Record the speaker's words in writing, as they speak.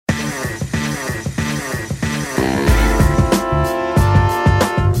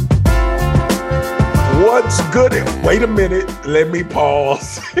What's good? Wait a minute. Let me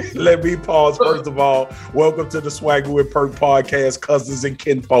pause. Let me pause. First of all, welcome to the Swagger with Perk podcast, cousins and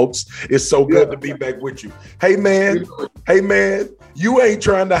kin folks. It's so good to be back with you. Hey, man. You ain't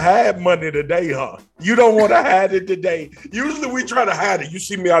trying to hide money today, huh? You don't want to hide it today. Usually we try to hide it. You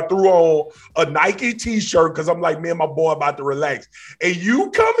see me, I threw on a Nike t-shirt because I'm like, me and my boy about to relax. And you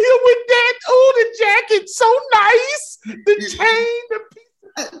come here with that. Oh, the jacket's so nice. The chain, the piece.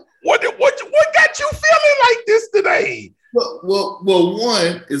 What got you feeling like this today? Well,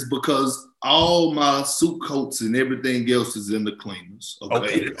 one is because all my suit coats and everything else is in the cleaners.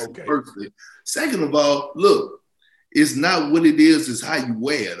 Okay. First thing. Second of all, look, it's not what it is, it's how you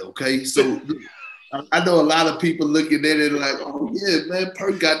wear it, okay? So I know a lot of people looking at it like, oh yeah, man,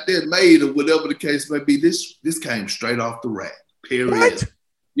 Perk got that made or whatever the case may be. This came straight off the rack. Period. What?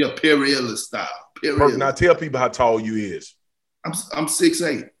 Yeah, Perriella style. Period. Perk, now tell people how tall you is. I'm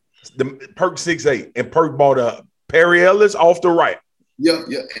 6'8". The Perk 6'8", and Perk bought a Perriella's off the rack. Yeah,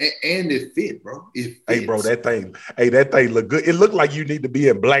 and it fit, bro. Hey, bro, that thing look good. It looked like you need to be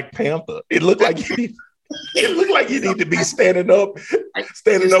in Black Panther. It looked like you need. It looked like you need to be standing up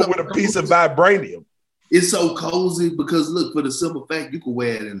with a piece of vibranium. It's so cozy because look, for the simple fact, you can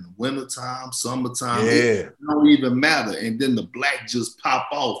wear it in the wintertime, summertime. Yeah. It don't even matter. And then the black just pop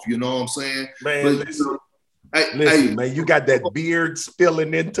off. You know what I'm saying? Man, listen, man, you got that beard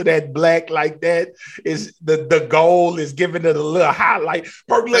spilling into that black like that. Is the goal is giving it a little highlight.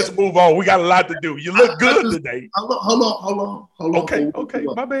 Perk, let's move on. We got a lot to do. You look good today. Hold on. Okay.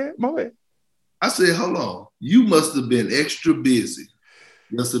 My bad. I said, hold on. You must have been extra busy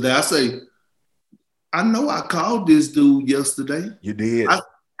yesterday. I know I called this dude yesterday. You did.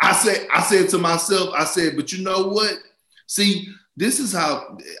 I said to myself, but you know what? See, this is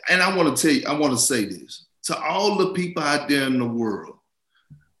how, and I want to say this to all the people out there in the world.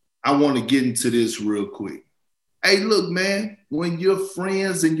 I want to get into this real quick. Hey, look, man, when your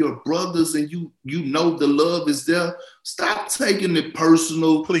friends and your brothers and you know the love is there, stop taking it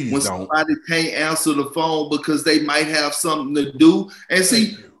personal. Please when don't. Somebody can't answer the phone because they might have something to do. And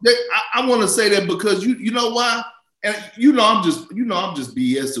see, I want to say that because you know why? And I'm just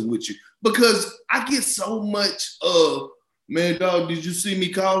BSing with you because I get so much man, dog, did you see me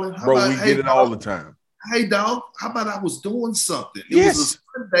calling? Bro, we get it all the time. Hey, dog, how about I was doing something? It Yes. was a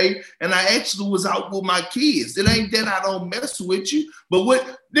Sunday, and I actually was out with my kids. It ain't that I don't mess with you. But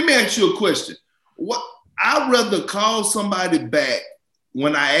let me ask you a question. I'd rather call somebody back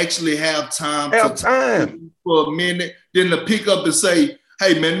when I actually have time for a minute than to pick up and say,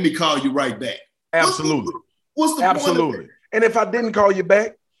 hey, man, let me call you right back. Absolutely. What's the point of it? And if I didn't call you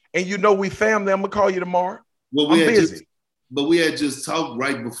back and you know we family, I'm going to call you tomorrow. Well, I'm busy. But we had just talked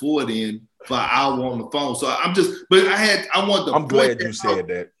right before then for an hour on the phone. So I'm glad you said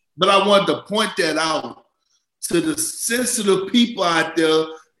that. But I wanted to point that out to the sensitive people out there.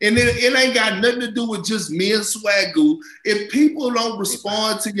 And it ain't got nothing to do with just me and Swagoo. If people don't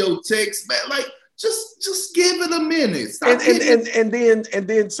respond to your text, man, like just give it a minute. And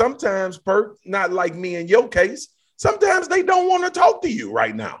then sometimes, Perk, not like me in your case, sometimes they don't want to talk to you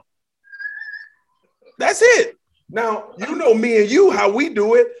right now. That's it. Now, you know me and you, how we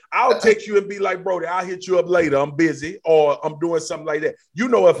do it. I'll text you and be like, Brody, I'll hit you up later. I'm busy or I'm doing something like that. You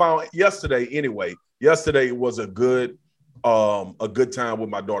know, yesterday was a good time with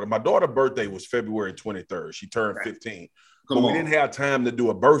my daughter. My daughter's birthday was February 23rd. She turned 15. But we didn't have time to do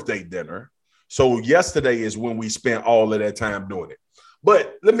a birthday dinner. So yesterday is when we spent all of that time doing it.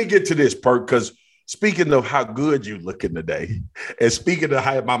 But let me get to this, Perk, because speaking of how good you looking today, and speaking of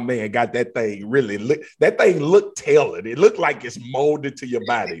how my man got that thing looked tailored. It looked like it's molded to your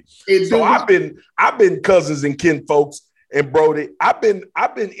body. So I've been cousins and kin folks, and Brody, I've been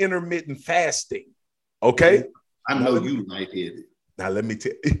intermittent fasting. Okay. I know you lightheaded. Now let me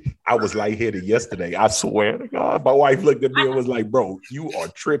tell you, I was lightheaded yesterday. I swear to God. My wife looked at me and was like, bro, you are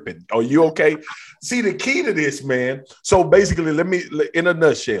tripping. Are you okay? See, the key to this, man. So basically, in a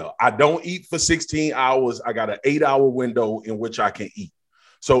nutshell, I don't eat for 16 hours. I got an 8-hour window in which I can eat.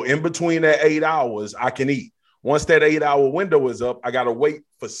 So in between that 8 hours, I can eat. Once that 8-hour window is up, I got to wait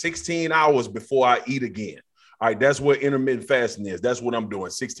for 16 hours before I eat again. All right, that's what intermittent fasting is. That's what I'm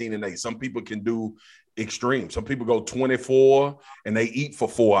doing, 16 and 8. Some people can do extreme. Some people go 24 and they eat for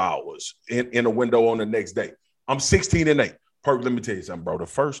 4 hours in a window on the next day. I'm 16 and 8. Perk, let me tell you something, bro. The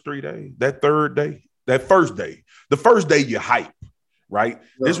first 3 days, that first day you hype, right? Yeah.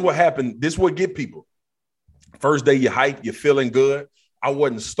 This is what happened. This is what get people. First day you hype, you're feeling good. I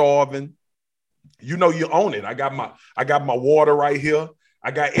wasn't starving. You know, you own it. I got my water right here. I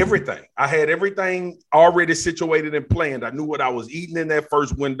got everything. I had everything already situated and planned. I knew what I was eating in that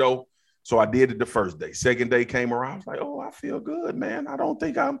first window. So I did it the first day. Second day came around. I was like, oh, I feel good, man. I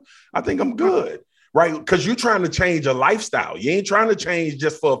think I'm good. Right? Because you're trying to change a lifestyle. You ain't trying to change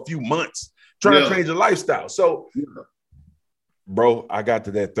just for a few months. Trying to change a lifestyle. So, bro, I got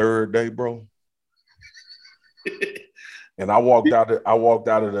to that third day, bro. And I walked out of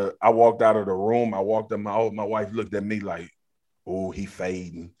the room. I walked up, my wife looked at me like, oh, he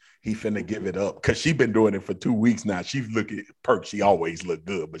fading. He finna give it up. Cause she been doing it for 2 weeks now. She's looking perk. She always look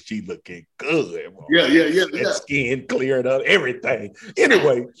good, but she looking good. Bro. Yeah. Skin cleared up, everything.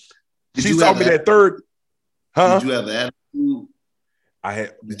 Anyway, she saw me that third. Huh? Did you have an attitude? I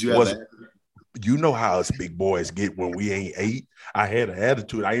had. Did you have an attitude? You know how us big boys get when we ain't ate. I had an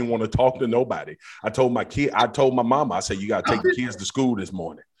attitude. I didn't want to talk to nobody. I told my mama, I said, you got to take the kids to school this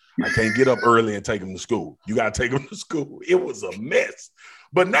morning. I can't get up early and take them to school. You got to take them to school. It was a mess.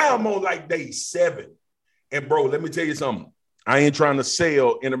 But now I'm on like day 7. And bro, let me tell you something. I ain't trying to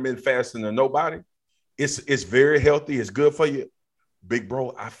sell intermittent fasting to nobody. It's very healthy. It's good for you. Big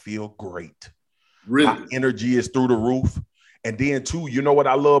bro, I feel great. Really? My energy is through the roof. And then too, you know what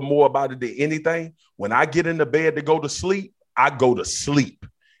I love more about it than anything? When I get in the bed to go to sleep, I go to sleep.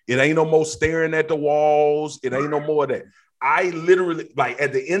 It ain't no more staring at the walls. It ain't no more of that. I literally, like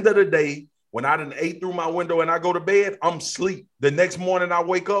at the end of the day, when I done ate through my window and I go to bed, I'm asleep. The next morning I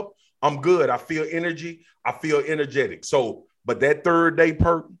wake up, I'm good. I feel energy. I feel energetic. So, but that third day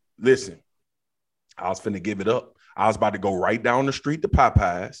perk, listen, I was finna give it up. I was about to go right down the street to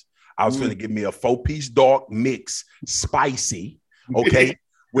Popeyes. I was finna give me a 4-piece dark mix, spicy, okay,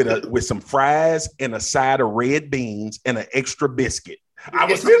 with some fries and a side of red beans and an extra biscuit. I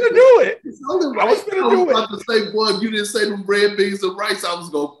was finna do it. I was about to say, boy, if you didn't say them red beans and rice, I was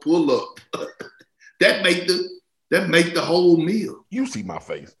gonna pull up. that make the whole meal. You see my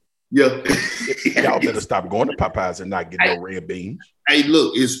face. Yeah. Y'all better stop going to Popeyes and not get no red beans. Hey,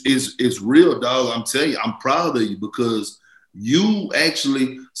 look, it's real, dog. I'm telling you, I'm proud of you because you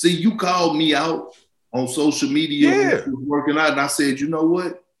actually you called me out on social media when I was working out, and I said, you know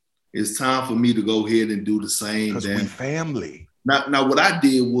what? It's time for me to go ahead and do the same. Because we family. Now, what I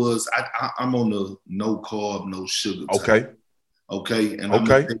did was I'm on the no carb, no sugar. Okay. And I'm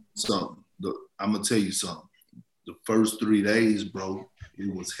gonna tell you something. The first 3 days, bro,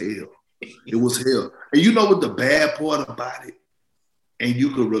 it was hell. It was hell. And you know what the bad part about it? And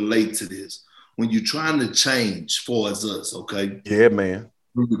you could relate to this. When you're trying to change for us, okay? Yeah, man.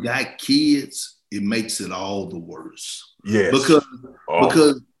 When you got kids, it makes it all the worse. Yes.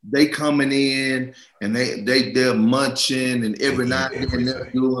 Because they coming in and they're munching and every night and then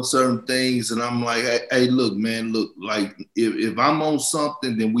they're doing certain things. And I'm like, hey, look, man, like if I'm on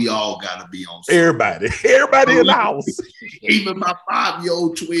something, then we all gotta be on something. Everybody in the house. Even my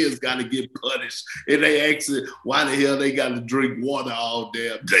 5-year-old twins gotta get punished. And they ask it, why the hell they gotta drink water all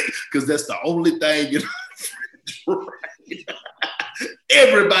damn day? Because that's the only thing in the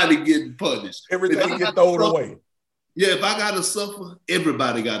Everybody getting punished. Everything get thrown away. Yeah, if I gotta suffer,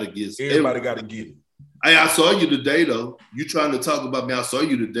 everybody gotta get it. Everybody gotta get it. Hey, I saw you today though. You trying to talk about me? I saw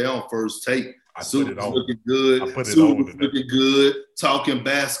you today on First Take. Suit was looking good. I put it on. Looking good. Talking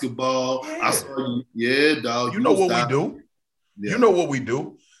basketball. Yeah. I saw you. Yeah, dog. You know what we do? Yeah. You know what we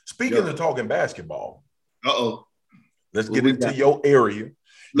do? Speaking of talking basketball. Let's get into your area.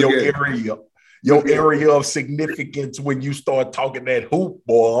 Your area of significance when you start talking that hoop,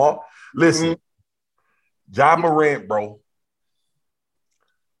 boy. Listen. Ja Morant, bro.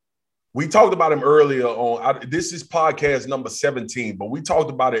 We talked about him earlier on. This is podcast number 17, but we talked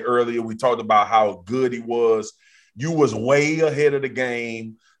about it earlier. We talked about how good he was. You was way ahead of the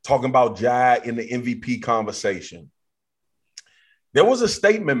game talking about Ja in the MVP conversation. There was a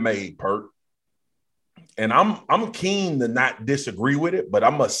statement made, Perk, and I'm keen to not disagree with it, but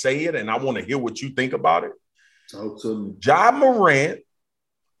I'm gonna say it, and I want to hear what you think about it. Talk to me. Ja Morant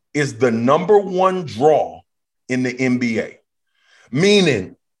is the number 1 draw in the NBA,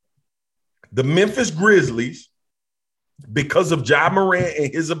 meaning the Memphis Grizzlies, because of Ja Morant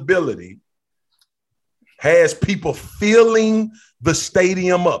and his ability, has people filling the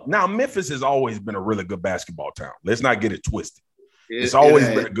stadium up. Now, Memphis has always been a really good basketball town. Let's not get it twisted. It's always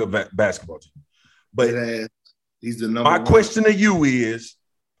been a good basketball team. But he's the number 1. My question to you is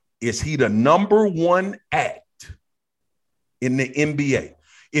he the number 1 act in the NBA?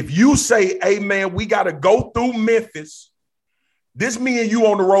 If you say, hey, man, we got to go through Memphis, this me and you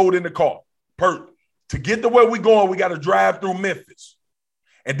on the road in the car, to get to where we going, we got to drive through Memphis.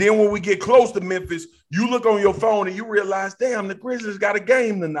 And then when we get close to Memphis, you look on your phone and you realize, damn, the Grizzlies got a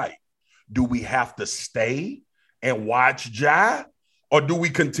game tonight. Do we have to stay and watch Ja, or do we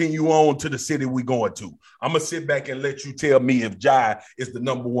continue on to the city we going to? I'm going to sit back and let you tell me if Ja is the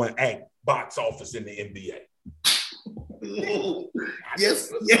number 1 act box office in the NBA.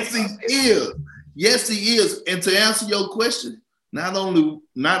 Yes, he is. Yes, he is. And to answer your question, not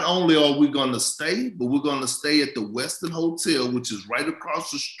only are we going to stay, but we're going to stay at the Westin Hotel, which is right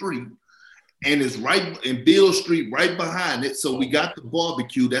across the street, and it's right in Beale Street, right behind it. So we got the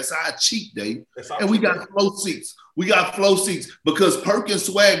barbecue. That's our cheat day, and we got flow seats. We got flow seats because Perkins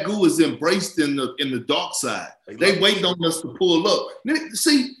Swagoo is embraced in the dark side. They waiting on us to pull up.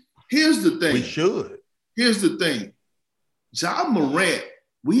 See, here's the thing. We should. Here's the thing. Ja Morant,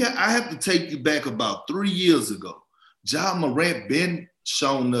 I have to take you back about 3 years ago. Ja Morant been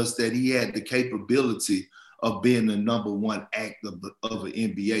shown us that he had the capability of being the number one act of an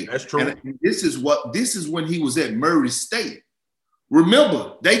NBA. That's true. And this is when he was at Murray State.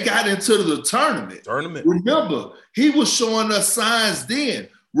 Remember, they got into the tournament. Remember, he was showing us signs then.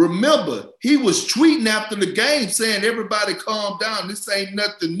 Remember, he was tweeting after the game saying, everybody calm down. This ain't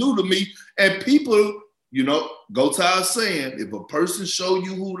nothing new to me. And people, go to our saying, if a person show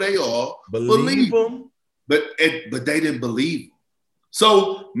you who they are, believe them. But they didn't believe him.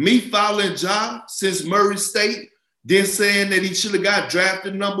 So me following Ja since Murray State, then saying that he should have got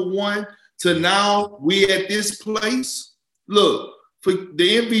drafted number one, to now we at this place. Look, for the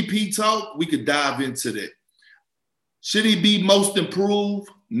MVP talk, we could dive into that. Should he be most improved?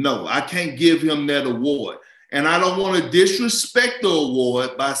 No, I can't give him that award. And I don't want to disrespect the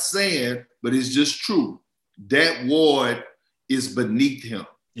award by saying, but it's just true. That award is beneath him.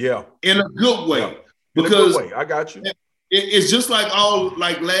 Yeah. In a good way. Yeah. Because I got you. It's just like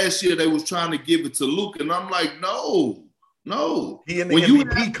last year they was trying to give it to Luke, and I'm like, no. He in the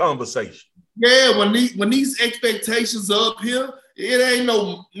MVP conversation. Yeah, when these expectations are up here, it ain't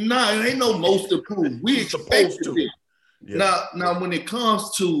no most improved. We supposed to. Yeah. Now when it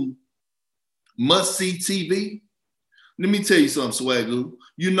comes to must-see TV, let me tell you something, Swagoo.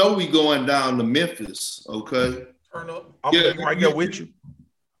 We going down to Memphis, okay? Turn up. I'm right there with you.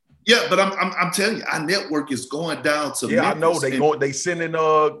 Yeah, but I'm telling you, our network is going down to Memphis. I know they sending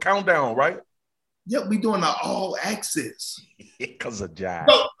a countdown, right? Yeah, we doing our all access. Because of Ja.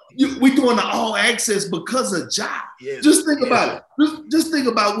 So, we doing the all access because of Ja. Yes, just think about it. Just think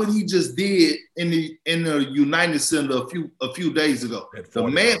about what he just did in the United Center a few days ago. The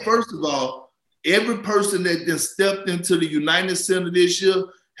man, first of all, every person that just stepped into the United Center this year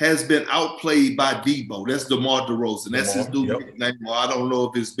has been outplayed by Debo. That's DeMar DeRozan. That's his new nickname. I don't know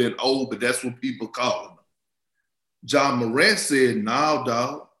if it's been old, but that's what people call him. Ja Morant said, "Nah,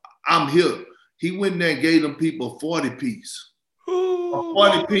 dog, I'm here." He went there and gave them people 40 piece.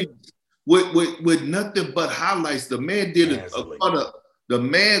 40 piece with nothing but highlights. The man did the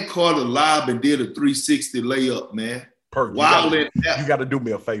man caught a lob and did a 360 layup, man. Perfect. You got to do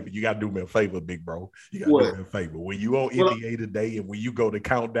me a favor. You got to do me a favor, big bro. You got to do me a favor. When you on NBA Today and when you go to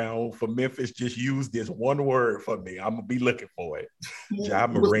countdown for Memphis, just use this one word for me. I'm going to be looking for it. Ja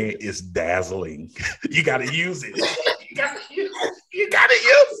Morant is dazzling. You got to use it. You got to use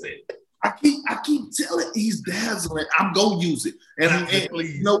it. I keep telling he's dazzling. I'm going to use it. And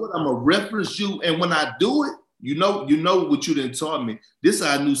you know what? I'm going to reference you. And when I do it, you know what you done taught me. This is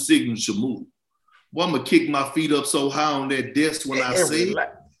our new signature move. Well, I'm gonna kick my feet up so high on that desk when I say it.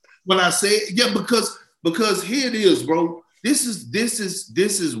 Yeah, because here it is, bro. This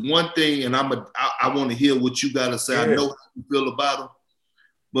is one thing, and I want to hear what you gotta say. Yeah. I know how you feel about him,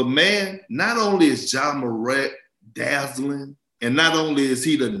 but man, not only is Ja Morant dazzling, and not only is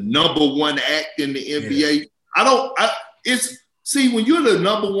he the number one act in the NBA. When you're the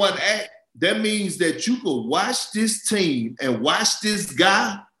number one act, that means that you can watch this team and watch this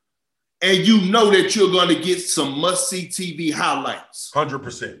guy. And you know that you're going to get some must-see TV highlights.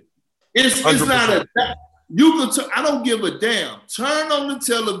 100%. It's not I don't give a damn. Turn on the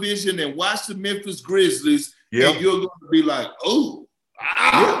television and watch the Memphis Grizzlies, and you're going to be like, no,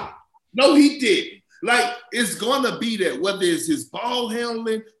 he didn't. Like, it's going to be that, whether it's his ball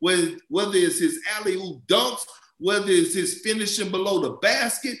handling, whether it's his alley-oop dunks, whether it's his finishing below the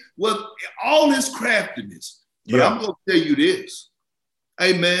basket, all his craftiness. But I'm going to tell you this.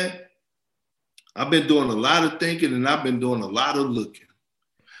 Hey, man, I've been doing a lot of thinking and I've been doing a lot of looking.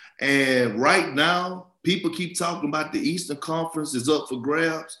 And right now, people keep talking about the Eastern Conference is up for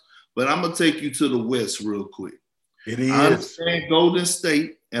grabs, but I'm going to take you to the West real quick. It is. I understand Golden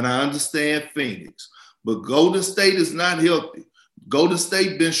State and I understand Phoenix, but Golden State is not healthy. Golden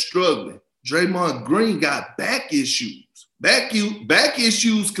State been struggling. Draymond Green got back issues. Back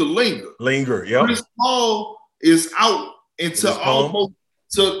issues could linger. Yeah. Chris Paul is out until almost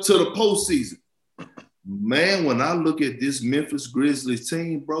to the postseason. Man, when I look at this Memphis Grizzlies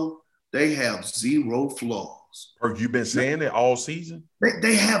team, bro, they have zero flaws. flaws. You've been saying it all season.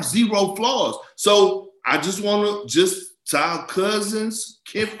 They have zero flaws. So I just want to tell cousins,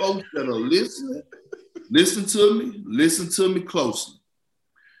 kin folks that are listening, listen to me closely.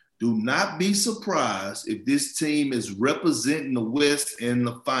 Do not be surprised if this team is representing the West in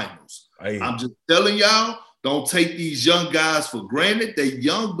the finals. I'm just telling y'all, don't take these young guys for granted. They're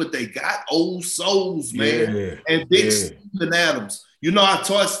young, but they got old souls, man. Yeah. And big Steven Adams. You know, I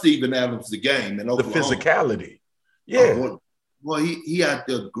taught Steven Adams the game in Oklahoma. The physicality. Yeah. Well, he out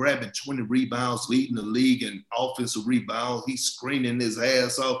there grabbing 20 rebounds, leading the league in offensive rebounds. He's screening his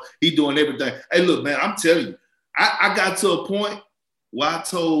ass off. He doing everything. Hey, look, man, I'm telling you, I got to a point where I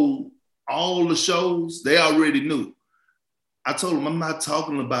told all the shows, they already knew. I told them I'm not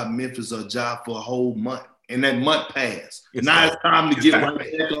talking about Memphis or Ja for a whole month. And that month passed. Now it's time to get right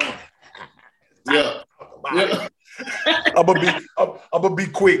back on. Yeah. I'm gonna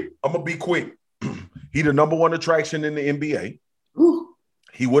be quick. He the number one attraction in the NBA. Woo.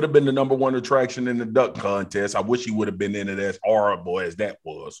 He would have been the number one attraction in the dunk contest. I wish he would have been in it as horrible as that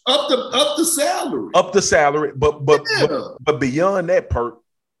was. Up the salary. Up the salary. But beyond that, Perk,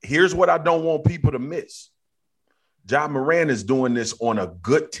 here's what I don't want people to miss. Ja Morant is doing this on a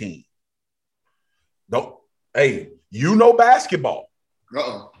good team. Hey, you know basketball.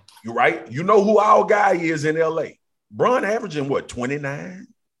 You right? You know who our guy is in LA. Bron averaging what, 29?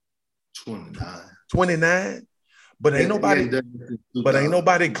 29. But ain't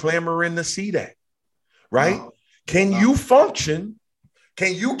nobody clamoring to see that. Right? Can you function?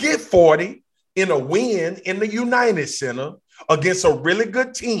 Can you get 40 in a win in the United Center against a really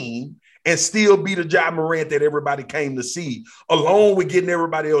good team and still be the Ja Morant that everybody came to see, along with getting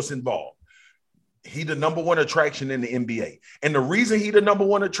everybody else involved? He the number one attraction in the NBA. And the reason he the number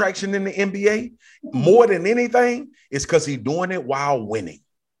one attraction in the NBA, more than anything, is because he's doing it while winning.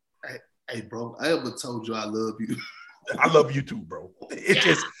 Hey, bro, I ever told you I love you? I love you too, bro. It's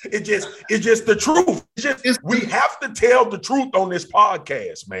just the truth. We have to tell the truth on this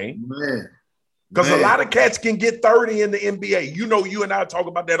podcast, man. Because a lot of cats can get 30 in the NBA. You know, you and I talk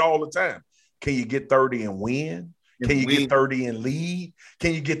about that all the time. Can you get 30 and win? Can you get 30 and lead?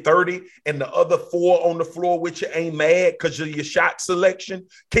 Can you get 30 and the other 4 on the floor with you ain't mad because of your shot selection?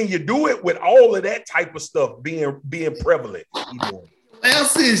 Can you do it with all of that type of stuff being prevalent?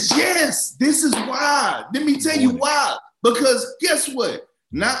 Answer is yes. This is why. Let me tell you why. Because guess what?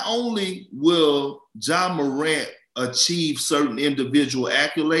 Not only will Ja Morant achieve certain individual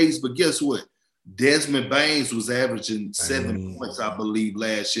accolades, but guess what? Desmond Baines was averaging 7 points, I believe,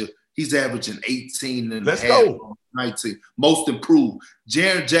 last year. He's averaging 18 and Let's a half, go. 19. Most improved.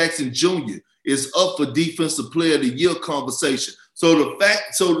 Jaren Jackson Jr. is up for Defensive Player of the Year conversation. So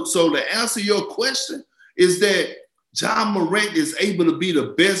the answer to your question is that Ja Morant is able to be the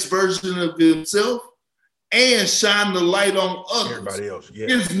best version of himself and shine the light on others. Everybody else, yeah.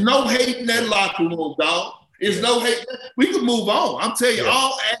 There's no hate in that locker room, dog. There's no hate. We can move on. I'm telling you,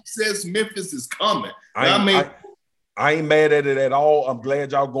 all access Memphis is coming. I ain't mad at it at all. I'm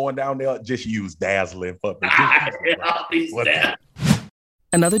glad y'all going down there. Just use dazzling for me.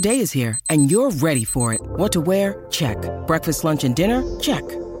 Another day is here, and you're ready for it. What to wear? Check. Breakfast, lunch, and dinner? Check.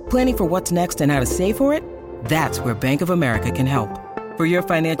 Planning for what's next and how to save for it? That's where Bank of America can help. For your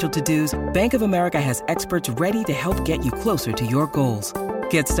financial to-dos, Bank of America has experts ready to help get you closer to your goals.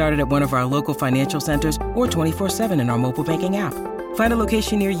 Get started at one of our local financial centers or 24/7 in our mobile banking app. Find a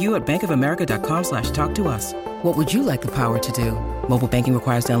location near you at bankofamerica.com/talktous. What would you like the power to do? Mobile banking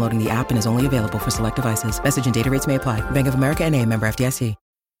requires downloading the app and is only available for select devices. Message and data rates may apply. Bank of America NA, member FDIC.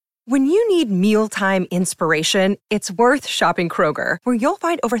 When you need mealtime inspiration, it's worth shopping Kroger, where you'll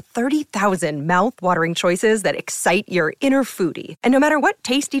find over 30,000 mouth-watering choices that excite your inner foodie. And no matter what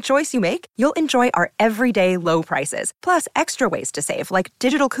tasty choice you make, you'll enjoy our everyday low prices, plus extra ways to save, like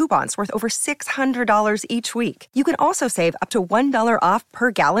digital coupons worth over $600 each week. You can also save up to $1 off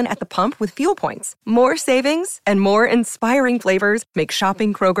per gallon at the pump with fuel points. More savings and more inspiring flavors make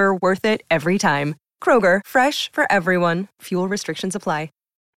shopping Kroger worth it every time. Kroger, fresh for everyone. Fuel restrictions apply.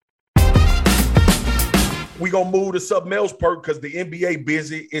 We gonna move to something else, Perk, because the NBA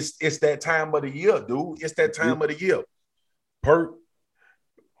busy. It's that time of the year, dude. It's that time of the year. Perk,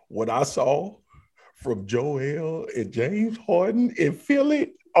 what I saw from Joel and James Harden in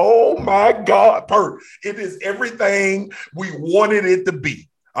Philly, oh my God, Perk. It is everything we wanted it to be.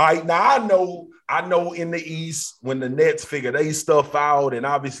 All right, now I know in the East when the Nets figure they stuff out, and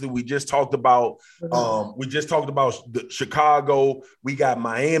obviously we just talked about the Chicago. We got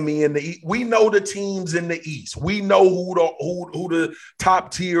Miami in the East. We know the teams in the East. We know who the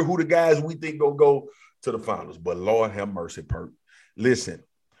top tier, who the guys we think gonna go to the finals. But Lord have mercy, Perk. Listen,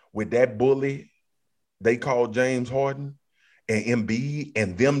 with that bully they called James Harden and Embiid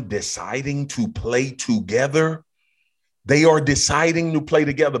and them deciding to play together, they are deciding to play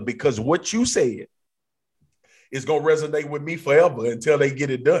together because what you said is going to resonate with me forever until they get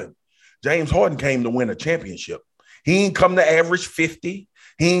it done. James Harden came to win a championship. He ain't come to average 50.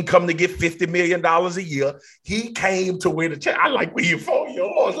 He ain't come to get $50 million a year. He came to win a championship. I like when you fold your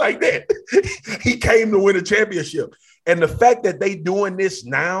arms like that. He came to win a championship. And the fact that they doing this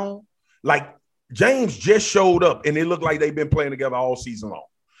now, like James just showed up and it looked like they've been playing together all season long.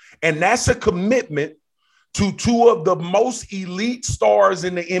 And that's a commitment to two of the most elite stars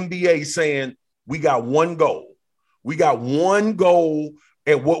in the NBA saying, we got one goal. We got one goal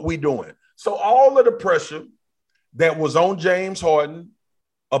at what we're doing. So all of the pressure that was on James Harden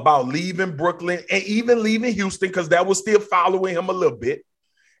about leaving Brooklyn and even leaving Houston, because that was still following him a little bit,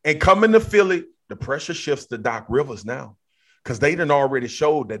 and coming to Philly, the pressure shifts to Doc Rivers now because they done already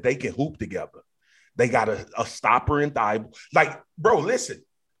showed that they can hoop together. They got a stopper in Thibault. Like, bro, listen,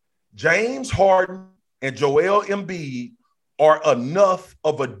 James Harden and Joel Embiid are enough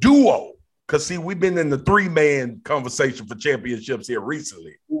of a duo. Because, see, we've been in the three-man conversation for championships here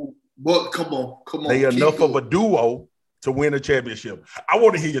recently. But come on. They enough of a duo to win a championship. I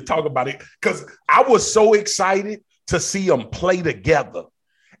want to hear you talk about it because I was so excited to see them play together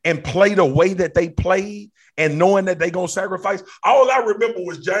and play the way that they played and knowing that they're going to sacrifice. All I remember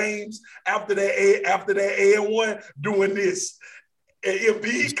was James after that and one doing this. And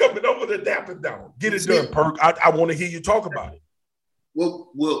Embiid coming over to dap it down. Get it done, Perk. I want to hear you talk about it.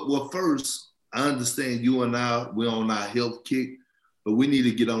 Well, first, I understand you and we're on our health kick, but we need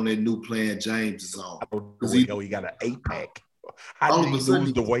to get on that new plan James is on. He got an 8-pack. How did he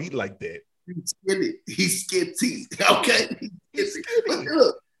lose the weight like that? He's skinny. Okay? But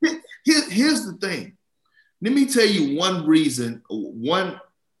look, here's the thing. Let me tell you one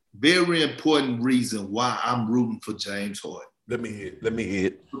very important reason why I'm rooting for James Harden. Let me hear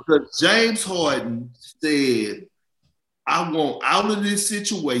it. Because James Harden said, I want out of this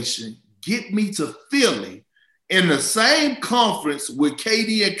situation, get me to Philly in the same conference with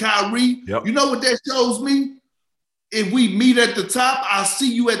KD and Kyrie. Yep. You know what that shows me? If we meet at the top, I'll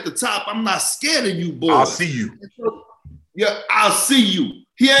see you at the top. I'm not scared of you, boys. I'll see you. Yeah, I'll see you.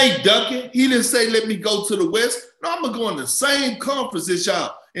 He ain't ducking. He didn't say, let me go to the West. No, I'm going to go in the same conference as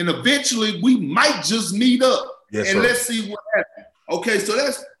y'all. And eventually we might just meet up. Yes, and sir. Let's see what happens. Okay, so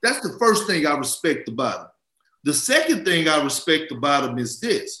that's the first thing I respect about him. The second thing I respect about him is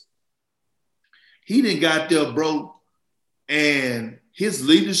this. He done got there, bro, and his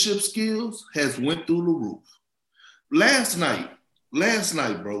leadership skills has went through the roof. Last night,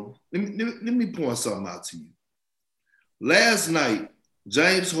 bro, let me point something out to you. Last night,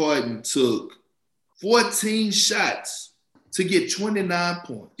 James Harden took 14 shots to get 29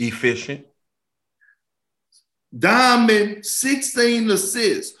 points. Efficient. Diamond, 16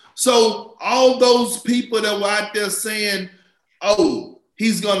 assists. So all those people that were out there saying, oh,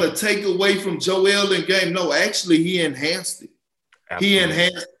 he's going to take away from Joel in game. No, actually, he enhanced it. Absolutely. He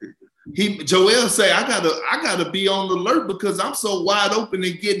enhanced it. Joel say, I gotta be on the alert because I'm so wide open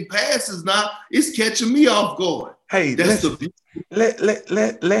and getting passes now. It's catching me off guard. Hey, let's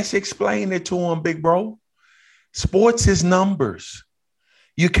explain it to him, big bro. Sports is numbers.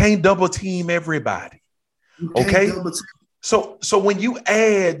 You can't double team everybody. Okay. So when you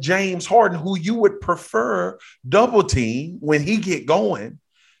add James Harden, who you would prefer double team when he get going,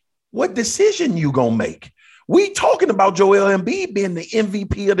 what decision you gonna make? We talking about Joel Embiid being the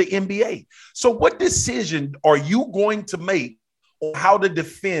MVP of the NBA. So what decision are you going to make on how to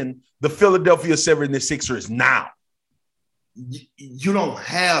defend the Philadelphia 76ers now? You don't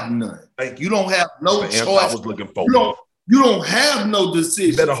have none. Like you don't have no choice. I was looking for. You don't have no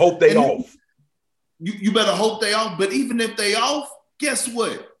decision. You better hope they off. You better hope they off. But even if they off, guess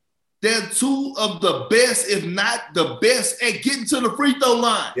what? They're two of the best, if not the best, at getting to the free throw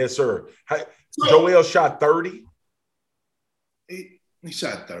line. Yes, sir. Joel shot 30. He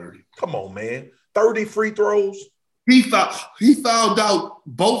shot 30. Come on, man. 30 free throws. He fouled out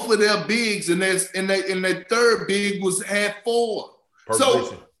both of their bigs, and that third big had 4. Perk,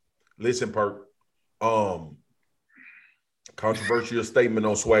 so listen, Perk. Controversial statement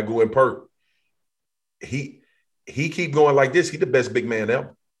on Swagoo and Perk. He keep going like this. He the best big man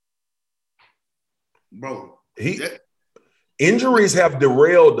ever. Bro. Injuries have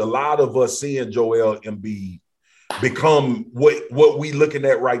derailed a lot of us seeing Joel Embiid become what we looking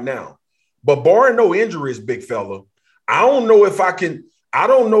at right now. But barring no injuries, big fella, I don't know if I can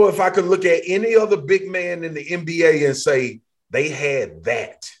look at any other big man in the NBA and say they had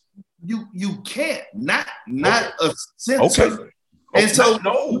that. You can't. Not a center. Okay. And so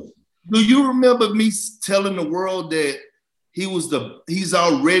no. Do you remember me telling the world that he's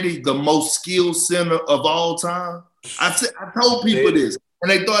already the most skilled center of all time? I told people this,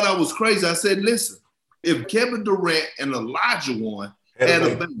 and they thought I was crazy. I said, listen, if Kevin Durant and Elijah Wan had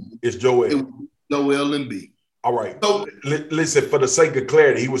a baby, it's Joel. It was Joel Embiid. All right. So, listen, for the sake of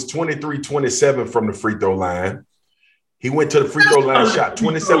clarity, he was 23-27 from the free throw line. He went to the free throw line, shot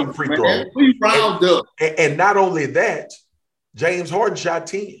 27 free throws. We round up. And not only that, James Harden shot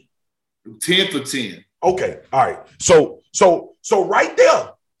 10. 10 for 10. Okay. All right. So right there,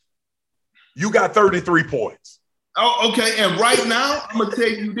 you got 33 points. Oh, okay. And right now, I'm gonna tell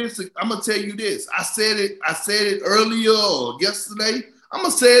you this. I said it earlier or yesterday. I'm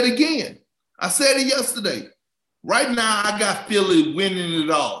gonna say it again. I said it yesterday. Right now, I got Philly winning it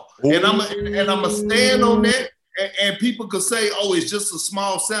all. Ooh. And I'm gonna stand on that. And people could say, "Oh, it's just a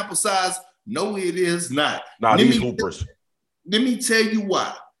small sample size." No, it is not. These hoopers. Let me tell you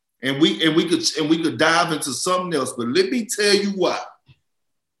why. And we could dive into something else, but let me tell you why.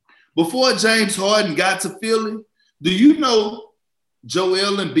 Before James Harden got to Philly, do you know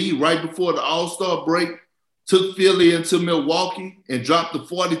Joel Embiid right before the All-Star break took Philly into Milwaukee and dropped the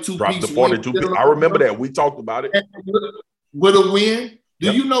 42 piece win? I remember that. We talked about it. With a win.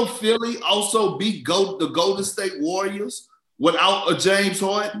 Do you know Philly also beat the Golden State Warriors without a James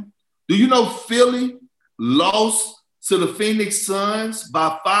Harden? Do you know Philly lost to the Phoenix Suns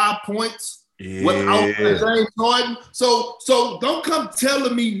by 5 points without James Harden? So don't come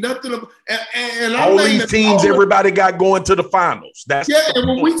telling me nothing about and all these teams everybody got going to the finals. And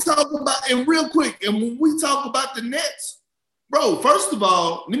when we talk about the Nets, bro, first of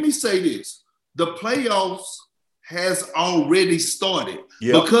all, let me say this. The playoffs has already started.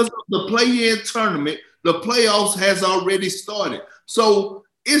 Yep. Because of the play-in tournament, the playoffs has already started. So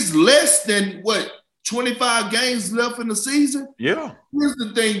it's less than 25 games left in the season? Yeah. Here's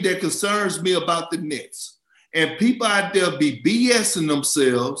the thing that concerns me about the Nets. And people out there be BSing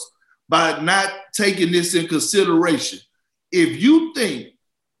themselves by not taking this in consideration. If you think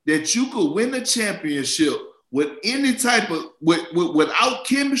that you could win a championship with any type of without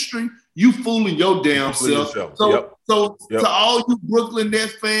chemistry, you fooling your damn self. So to all you Brooklyn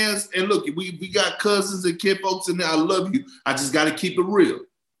Nets fans, and look, we got cousins and kid folks in there. I love you. I just got to keep it real.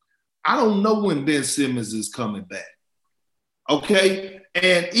 I don't know when Ben Simmons is coming back. Okay?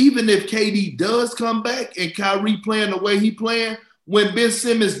 And even if KD does come back and Kyrie playing the way he playing, when Ben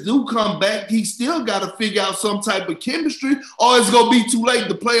Simmons do come back, he still got to figure out some type of chemistry or it's going to be too late.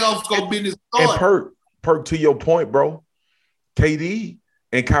 The playoffs going to be this start. And Perk, to your point, bro, KD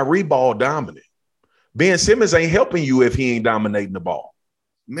and Kyrie ball dominant. Ben Simmons ain't helping you if he ain't dominating the ball.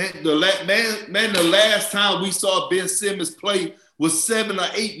 Man, the last time we saw Ben Simmons play was 7 or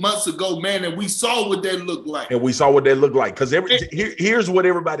 8 months ago, man, and we saw what that looked like. Because here's what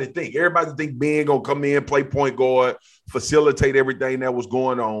everybody think. Everybody think Ben gonna come in, play point guard, facilitate everything that was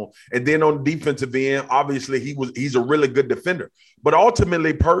going on, and then on the defensive end, obviously he's a really good defender. But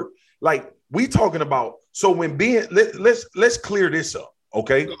ultimately, Perk, like we talking about. So when Ben, let's clear this up,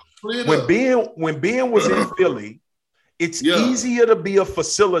 okay? When Ben was in Philly, it's easier to be a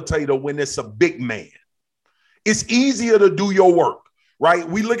facilitator when it's a big man. It's easier to do your work, right?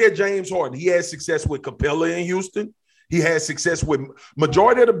 We look at James Harden. He had success with Capella in Houston. He had success with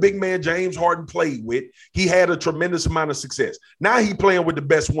majority of the big man James Harden played with. He had a tremendous amount of success. Now he playing with the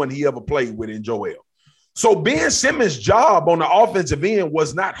best one he ever played with in Joel. So Ben Simmons' job on the offensive end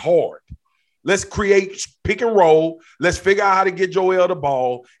was not hard. Let's create pick and roll. Let's figure out how to get Joel the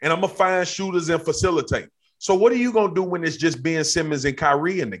ball, and I'm going to find shooters and facilitate. So what are you going to do when it's just Ben Simmons and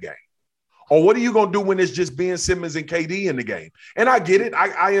Kyrie in the game? Or what are you going to do when it's just Ben Simmons and KD in the game? And I get it.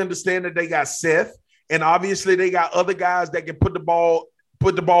 I understand that they got Seth, and obviously they got other guys that can put the ball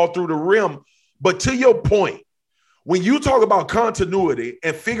through the rim. But to your point, when you talk about continuity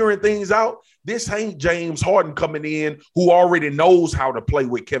and figuring things out, this ain't James Harden coming in who already knows how to play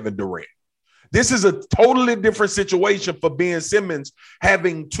with Kevin Durant. This is a totally different situation for Ben Simmons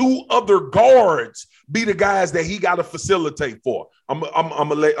having two other guards be the guys that he got to facilitate for. I'm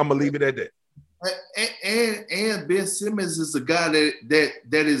gonna leave it at that. And Ben Simmons is a guy that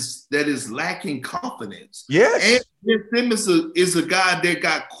is lacking confidence. Yes. And Ben Simmons is a guy that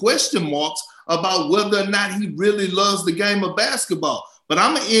got question marks about whether or not he really loves the game of basketball. But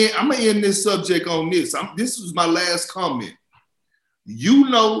I'm gonna end this subject on this. This was my last comment. You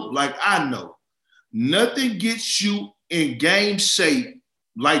know, like I know, nothing gets you in game shape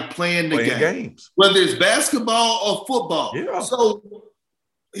like playing games, whether it's basketball or football. Yeah. So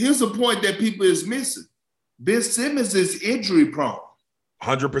here's a point that people is missing. Ben Simmons is injury prone.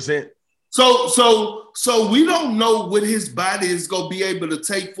 100%. So we don't know what his body is going to be able to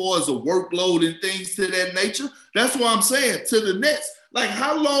take for as a workload and things to that nature. That's what I'm saying to the Nets. Like,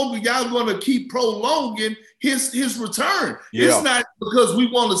 how long are y'all going to keep prolonging his return? Yeah. It's not because we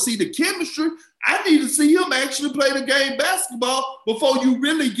want to see the chemistry. I need to see him actually play the game basketball before you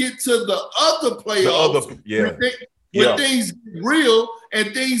really get to the other playoffs. When things get real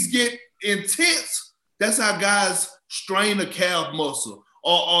and things get intense, that's how guys strain a calf muscle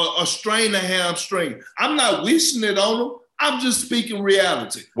or strain a hamstring. I'm not wishing it on them. I'm just speaking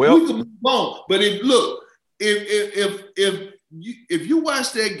reality. Well, we can move on. But if you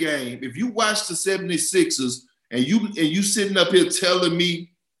watch that game, if you watch the 76ers and you sitting up here telling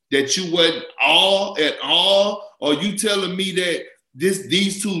me that you wasn't at all, or you telling me that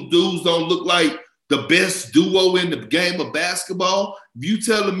these two dudes don't look like the best duo in the game of basketball, if you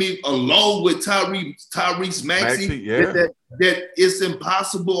telling me along with Tyrese Maxey that it's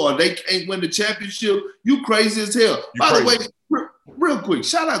impossible or they can't win the championship, you crazy as hell. By the way, real quick,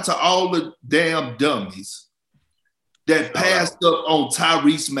 shout out to all the damn dummies that passed up on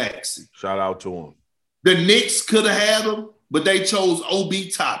Tyrese Maxey. Shout out to him. The Knicks could have had him, but they chose Obi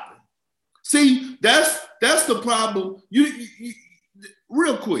Toppin. See, that's the problem. You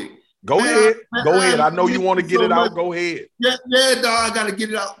real quick. Go ahead. I know you want to get it out. Go ahead. Yeah, dog, I got to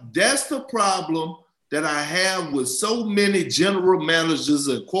get it out. That's the problem that I have with so many general managers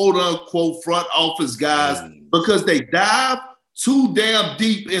and quote-unquote front office guys because they dive too damn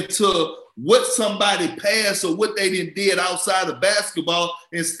deep into what somebody passed or what they did outside of basketball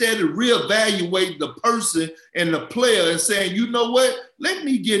instead of reevaluating the person and the player and saying, you know what? Let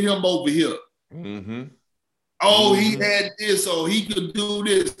me get him over here. Mm-hmm. Oh, he had this or he could do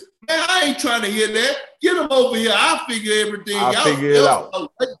this. Man, I ain't trying to hear that. Get him over here. I'll figure everything out. I'll figure it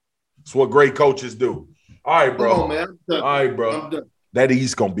out. That's what great coaches do. All right, bro. Come on, man. All right, bro. That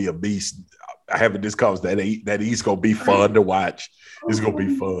East going to be a beast. Having this conversation, that East going to be fun to watch. It's going to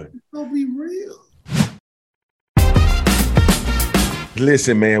be fun. It's going to be real.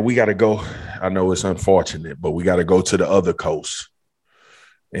 Listen, man, we got to go. I know it's unfortunate, but we got to go to the other coast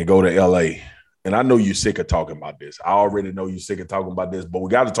and go to L.A., and I know you're sick of talking about this. I already know you're sick of talking about this, but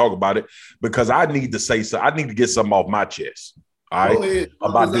we got to talk about it because I need to say so. I need to get something off my chest, all right, ahead,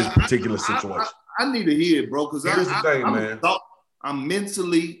 about this particular situation. I need to hear it, bro, because here's the thing, man. I'm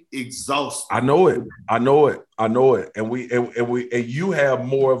mentally exhausted. I know it. And you have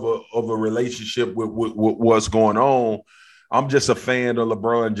more of a relationship with what's going on. I'm just a fan of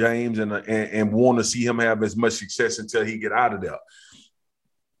LeBron James and want to see him have as much success until he get out of there.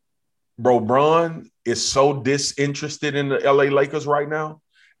 Bro, Bron is so disinterested in the LA Lakers right now.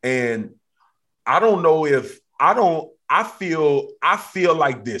 And I don't know if I feel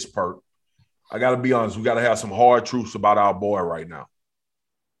like this, Perk. I got to be honest. We got to have some hard truths about our boy right now.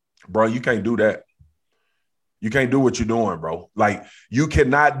 Bro, you can't do that. You can't do what you're doing, bro. Like, you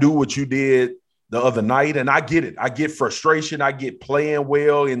cannot do what you did the other night. And I get it. I get frustration. I get playing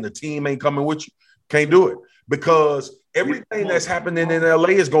well and the team ain't coming with you. Can't do it because everything that's happening in LA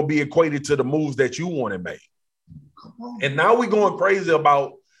is going to be equated to the moves that you want to make. And now we're going crazy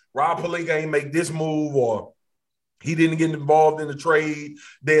about Rob Pelinka ain't make this move or he didn't get involved in the trade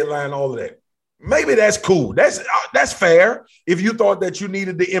deadline, all of that. Maybe that's cool. That's fair. If you thought that you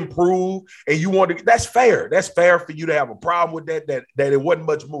needed to improve and you wanted to, that's fair. That's fair for you to have a problem with that it wasn't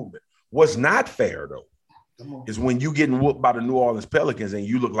much movement. What's not fair, though, is when you getting whooped by the New Orleans Pelicans and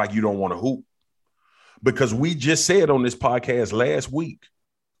you look like you don't want to hoop. Because we just said on this podcast last week,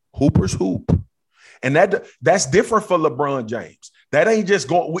 hoopers hoop. And that's different for LeBron James. That ain't just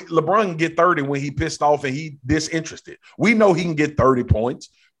going – LeBron can get 30 when he pissed off and he disinterested. We know he can get 30 points.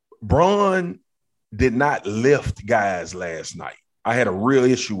 Bron did not lift guys last night. I had a real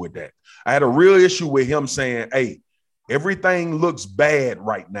issue with that. I had a real issue with him saying, hey, everything looks bad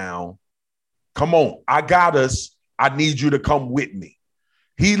right now. Come on. I got us. I need you to come with me.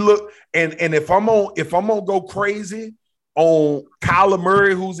 He looked – and if I'm gonna go crazy on Kyler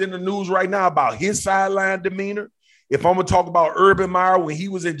Murray, who's in the news right now about his sideline demeanor, if I'm going to talk about Urban Meyer when he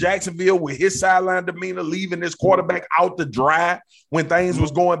was in Jacksonville with his sideline demeanor, leaving his quarterback out to dry when things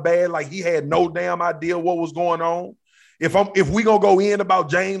was going bad, like he had no damn idea what was going on. If we going to go in about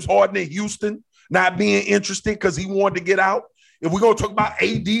James Harden in Houston not being interested because he wanted to get out, if we're going to talk about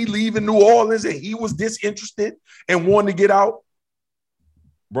AD leaving New Orleans and he was disinterested and wanted to get out,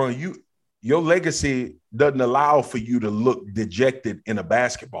 bro, your legacy doesn't allow for you to look dejected in a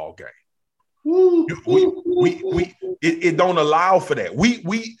basketball game. It don't allow for that.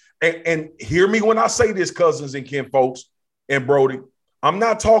 And hear me when I say this, cousins and kin folks and Brody. I'm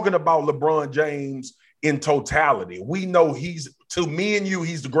not talking about LeBron James in totality. We know he's to me and you,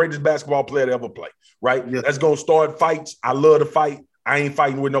 he's the greatest basketball player to ever play, right? Yeah. That's going to start fights. I love to fight. I ain't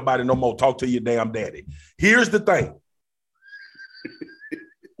fighting with nobody no more. Talk to your damn daddy. Here's the thing.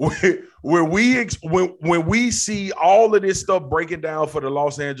 when we see all of this stuff breaking down for the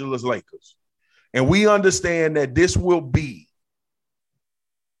Los Angeles Lakers, and we understand that this will be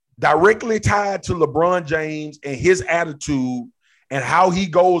directly tied to LeBron James and his attitude and how he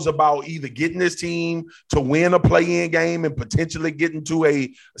goes about either getting his team to win a play-in game and potentially getting to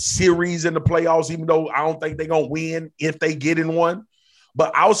a series in the playoffs, even though I don't think they're going to win if they get in one.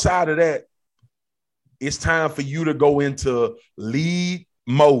 But outside of that, it's time for you to go into leadership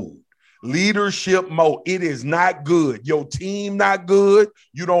mode. It is not good. Your team not good.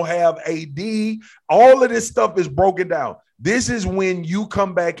 You don't have AD. All of this stuff is broken down. This is when you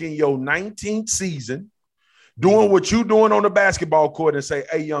come back in your 19th season, doing what you're doing on the basketball court and say,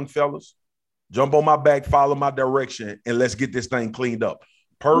 hey, young fellas, jump on my back, follow my direction, and let's get this thing cleaned up.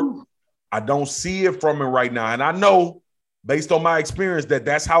 I don't see it from him right now. And I know, based on my experience, that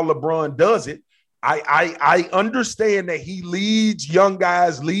that's how LeBron does it. I understand that he leads young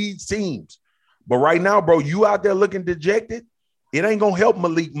guys, leads teams. But right now, bro, you out there looking dejected, it ain't going to help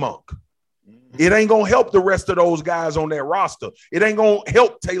Malik Monk. It ain't going to help the rest of those guys on that roster. It ain't going to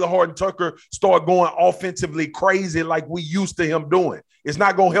help Taylor Horton-Tucker start going offensively crazy like we used to him doing. It's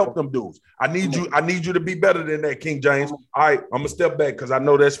not going to help them dudes. I need you to be better than that, King James. All right, I'm going to step back because I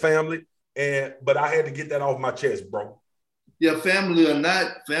know that's family, but I had to get that off my chest, bro. Yeah, family or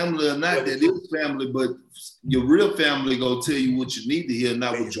not, that is family, but your real family gonna tell you what you need to hear,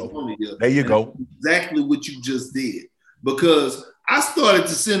 not what you want to hear. There you go. Exactly what you just did. Because I started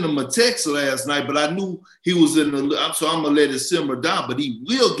to send him a text last night, but I knew he was so I'm gonna let it simmer down. But he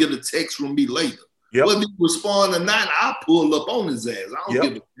will get a text from me later. Yep. Whether he respond or not, I'll pull up on his ass. I don't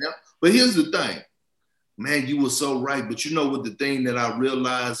give a damn. But here's the thing, man, you were so right. But you know what the thing that I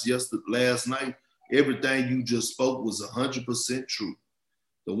realized last night? Everything you just spoke was 100% true.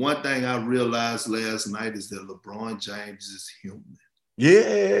 The one thing I realized last night is that LeBron James is human.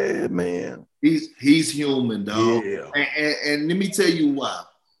 Yeah, man. He's human, dog. Yeah. And let me tell you why.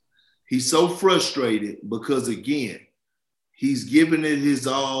 He's so frustrated because, again, he's giving it his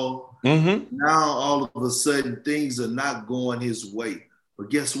all. Mm-hmm. Now, all of a sudden, things are not going his way. But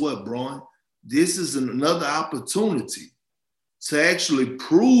guess what, Bron? This is another opportunity to actually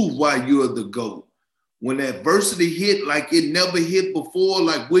prove why you're the GOAT. When adversity hit like it never hit before,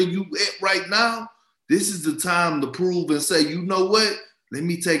 like where you at right now, this is the time to prove and say, you know what? Let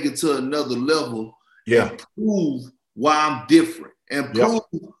me take it to another level and prove why I'm different and prove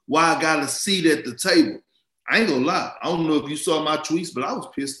why I got a seat at the table. I ain't gonna lie. I don't know if you saw my tweets, but I was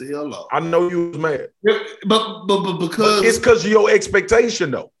pissed the hell off. I know you was mad. But because it's because of your expectation,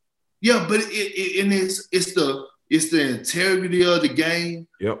 though. Yeah, but it's the integrity of the game.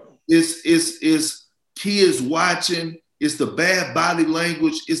 Yep. It's kids watching, it's the bad body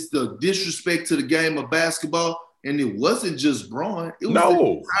language, it's the disrespect to the game of basketball. And it wasn't just Bron, it was the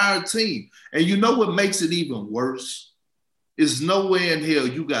entire team. And you know what makes it even worse? Is nowhere in hell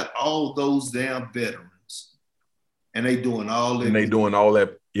you got all those damn veterans and they doing all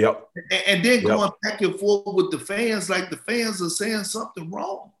that. Yep. And then going back and forth with the fans, like the fans are saying something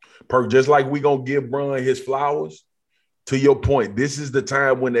wrong. Just like we gonna give Bron his flowers. To your point, this is the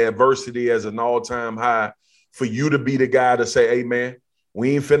time when the adversity is an all-time high for you to be the guy to say, hey, man,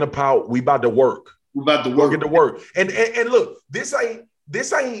 we ain't finna pout. We about to work. We about to work. Get to work. And look, this ain't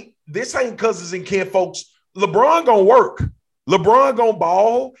cousins and kin, folks. LeBron gonna work. LeBron gonna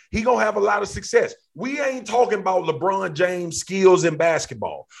ball. He gonna have a lot of success. We ain't talking about LeBron James' skills in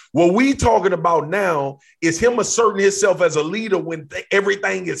basketball. What we talking about now is him asserting himself as a leader when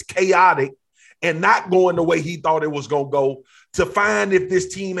everything is chaotic and not going the way he thought it was going to go, to find if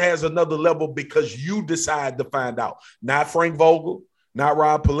this team has another level because you decide to find out. Not Frank Vogel, not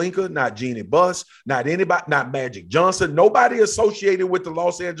Rob Pelinka, not Jeannie Buss, not anybody, not Magic Johnson, nobody associated with the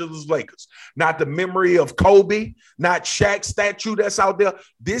Los Angeles Lakers. Not the memory of Kobe, not Shaq's statue that's out there.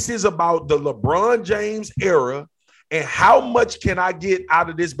 This is about the LeBron James era and how much can I get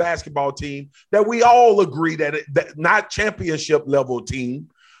out of this basketball team that we all agree that not championship level team,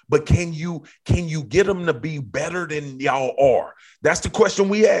 but can you get them to be better than y'all are? That's the question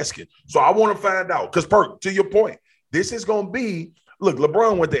we asking. So I want to find out. Because, Perk, to your point, this is going to be – look,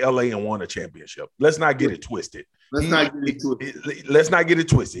 LeBron went to L.A. and won a championship. Let's not get it twisted. Let's not get it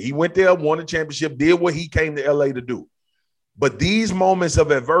twisted. He went there, won a championship, did what he came to L.A. to do. But these moments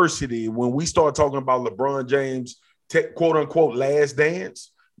of adversity, when we start talking about LeBron James' quote-unquote last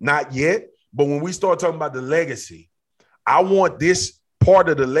dance, not yet, but when we start talking about the legacy, I want this – part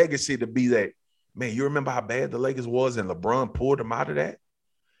of the legacy to be that Man, you remember how bad the Lakers was and LeBron pulled them out of that?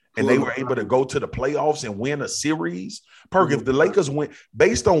 And they were able to go to the playoffs and win a series. Perk, if the Lakers win,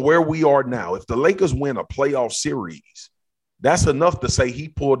 based on where we are now, if the Lakers win a playoff series, that's enough to say he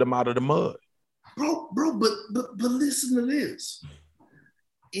pulled them out of the mud. Bro, but listen to this.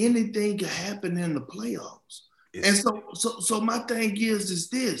 Anything can happen in the playoffs. And so my thing is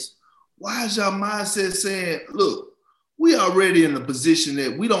this. Why is y'all mindset saying, look, we already in a position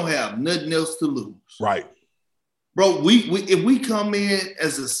that we don't have nothing else to lose. Right. Bro, if we come in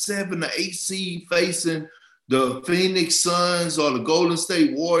as a 7 or 8 seed facing the Phoenix Suns or the Golden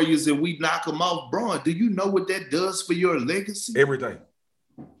State Warriors and we knock them off, bro, do you know what that does for your legacy? Everything.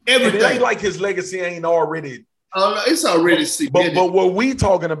 And it ain't like his legacy ain't already. It's already cemented. But what we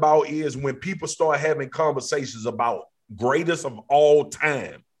talking about is when people start having conversations about greatest of all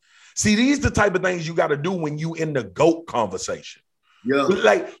time. See, these the type of things you got to do when you in the GOAT conversation. Yeah.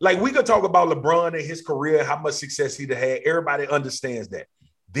 Like we could talk about LeBron and his career, how much success he had. Everybody understands that.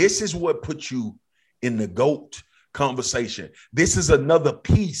 This is what puts you in the GOAT conversation. This is another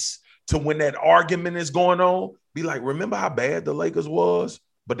piece to when that argument is going on. Be like, remember how bad the Lakers was,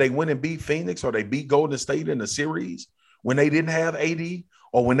 but they went and beat Phoenix or they beat Golden State in the series when they didn't have AD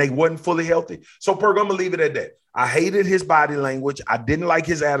or when they wasn't fully healthy. So, Perk, I'm going to leave it at that. I hated his body language. I didn't like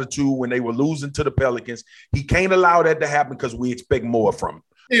his attitude when they were losing to the Pelicans. He can't allow that to happen because we expect more from him.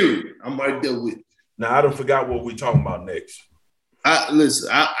 Period. I'm right there with you. Now, I don't forgot what we're talking about next. Listen,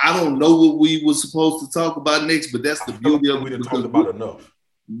 I don't know what we were supposed to talk about next, but that's the beauty of it. We didn't talk about enough.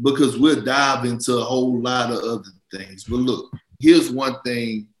 Because we'll dive into a whole lot of other things. But look, here's one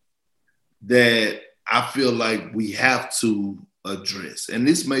thing that I feel like we have to address, and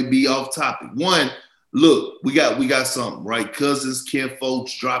this may be off topic. One, look, we got something, right? Cousins, Ken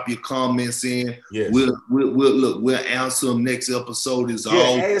Folks, drop your comments in. Yes. We'll answer them next episode.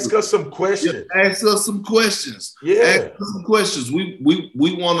 Ask us some questions. Ask us some questions. Yeah. Ask us some questions. We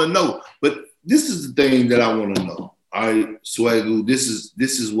want to know. But this is the thing that I want to know. All right, Swagoo, this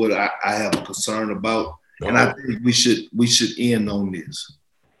is what I have a concern about. And I think we should end on this.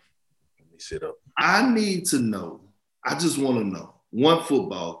 Let me sit up. I need to know. I just want to know one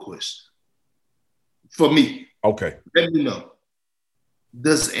football question for me. Okay. Let me know.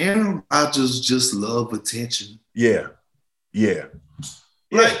 Does Aaron Rodgers just love attention? Yeah.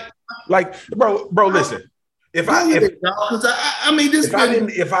 Like, bro, listen. If I didn't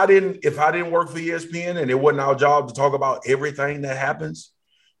work for ESPN and it wasn't our job to talk about everything that happens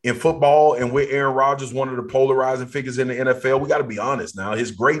in football and with Aaron Rodgers, one of the polarizing figures in the NFL, we got to be honest now.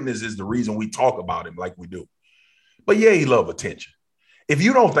 His greatness is the reason we talk about him like we do. But yeah, he loves attention. If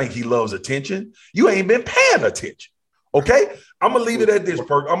you don't think he loves attention, you ain't been paying attention. Okay? I'm going to leave it at this,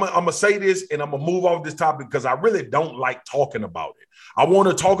 Perk. I'm going to say this and I'm going to move off this topic because I really don't like talking about it. I want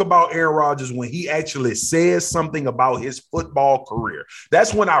to talk about Aaron Rodgers when he actually says something about his football career.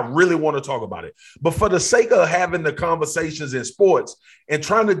 That's when I really want to talk about it. But for the sake of having the conversations in sports and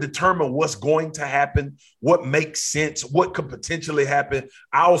trying to determine what's going to happen, what makes sense, what could potentially happen,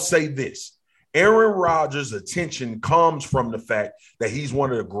 I'll say this. Aaron Rodgers' attention comes from the fact that he's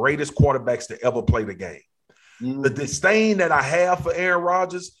one of the greatest quarterbacks to ever play the game. The disdain that I have for Aaron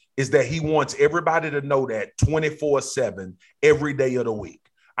Rodgers is that he wants everybody to know that 24/7 every day of the week.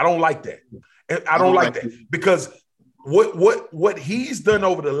 I don't like that. I don't like that because what he's done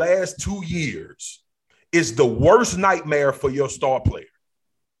over the last 2 years is the worst nightmare for your star player.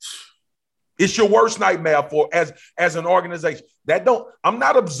 It's your worst nightmare for as an organization. I'm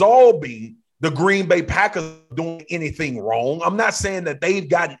not absolving the Green Bay Packers doing anything wrong. I'm not saying that they've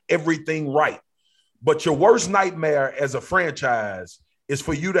gotten everything right. But your worst nightmare as a franchise is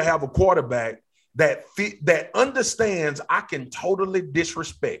for you to have a quarterback that understands I can totally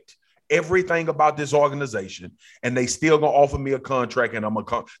disrespect everything about this organization, and they still gonna offer me a contract, and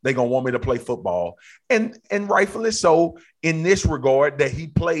they gonna want me to play football, and rightfully so in this regard that he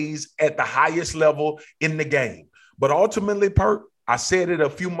plays at the highest level in the game. But ultimately, Perk, I said it a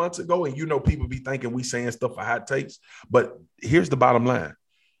few months ago, and people be thinking we saying stuff for hot takes, but here's the bottom line.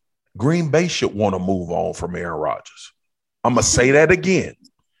 Green Bay should want to move on from Aaron Rodgers. I'm going to say that again.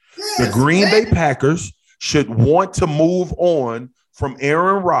 The Green Bay Packers should want to move on from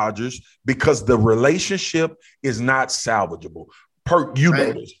Aaron Rodgers because the relationship is not salvageable. Perk, you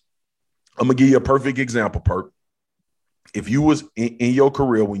know this. I'm going to give you a perfect example, Perk. If you was in your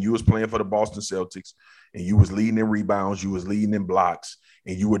career when you was playing for the Boston Celtics and you was leading in rebounds, you was leading in blocks,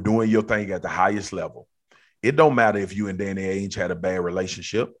 and you were doing your thing at the highest level, it don't matter if you and Danny Ainge had a bad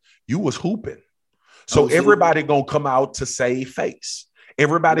relationship. You was hooping. So everybody going to come out to save face.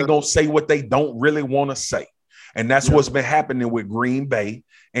 Everybody going to say what they don't really want to say. And that's what's been happening with Green Bay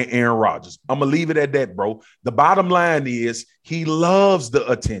and Aaron Rodgers. I'm going to leave it at that, bro. The bottom line is he loves the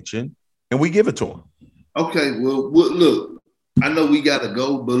attention, and we give it to him. Okay, well look, I know we got to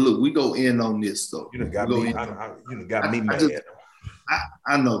go, but look, we go in on this, though. You done got me mad.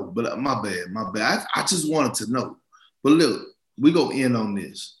 I know, but my bad. I just wanted to know. But look, we go in on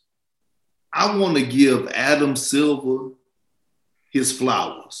this. I want to give Adam Silver his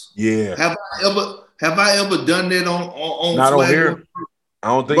flowers. Yeah. Have I ever done that on Not on here. I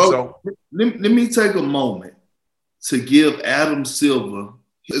don't think so. Let me take a moment to give Adam Silver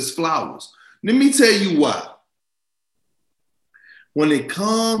his flowers. Let me tell you why. When it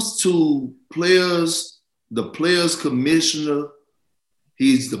comes to players, the players commissioner,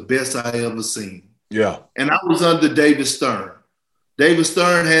 he's the best I ever seen. Yeah. And I was under David Stern. David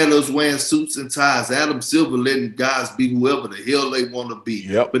Stern had us wearing suits and ties. Adam Silver letting guys be whoever the hell they want to be.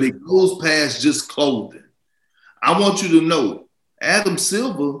 Yep. But it goes past just clothing. I want you to know, Adam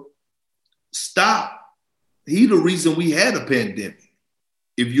Silver stopped. He the reason we had a pandemic,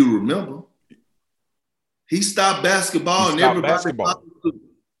 if you remember. He stopped basketball and everybody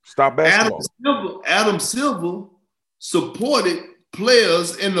stopped basketball. Adam Silver supported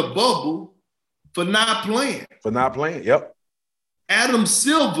players in the bubble for not playing. Yep. Adam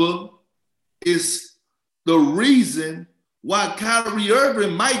Silver is the reason why Kyrie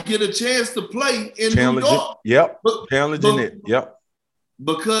Irving might get a chance to play in New York. Yep. Challenging it. Yep.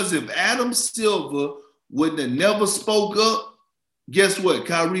 Because if Adam Silver wouldn't have never spoke up, guess what?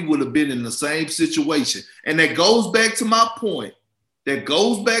 Kyrie would have been in the same situation. And that goes back to my point.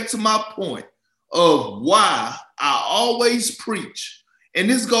 Of why I always preach. And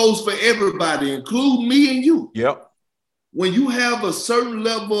this goes for everybody, including me and you. Yep. When you have a certain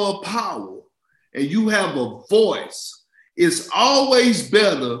level of power and you have a voice, it's always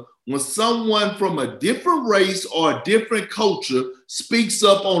better when someone from a different race or a different culture speaks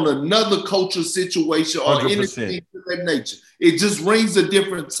up on another culture situation or 100%. anything of that nature. It just rings a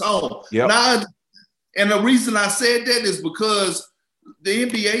different tone. Yep. Now, and the reason I said that is because the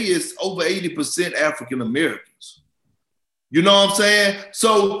NBA is over 80% African Americans. You know what I'm saying?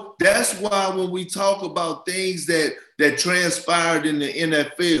 So that's why when we talk about things that transpired in the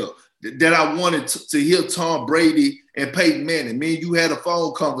NFL, that I wanted to hear Tom Brady and Peyton Manning. Me and you had a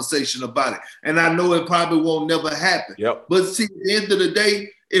phone conversation about it. And I know it probably won't never happen. Yep. But see, at the end of the day,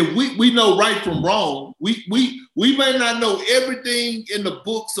 if we know right from wrong, we may not know everything in the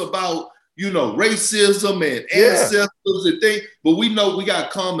books about, racism and ancestors and things, but we know we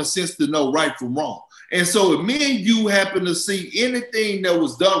got common sense to know right from wrong. And so if me and you happen to see anything that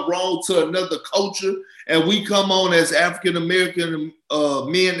was done wrong to another culture, and we come on as African-American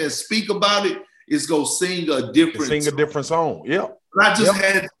men and speak about it, it's going to sing a different song. Yeah. But I just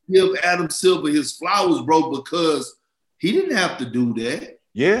had to give Adam Silver his flowers, bro, because he didn't have to do that.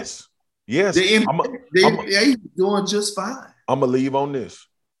 Yes. The NBA is doing just fine. I'm going to leave on this.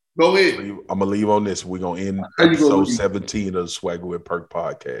 Go ahead. I'm going to leave on this. We're going to end episode 17 of the Swagger with Perk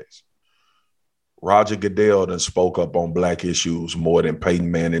podcast. Roger Goodell done spoke up on black issues more than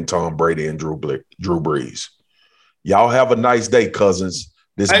Peyton Manning, Tom Brady, and Drew Brees. Y'all have a nice day, cousins.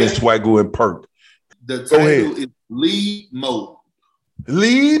 This been Swagger and Perk. The title is Lead Mode.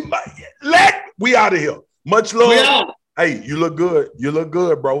 We out of here. Much love. Hey, you look good. You look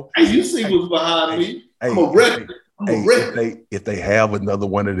good, bro. Hey, you see what's behind me. I'm a record. If they have another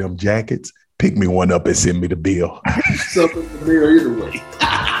one of them jackets, pick me one up and send me the bill. Something the bill either way.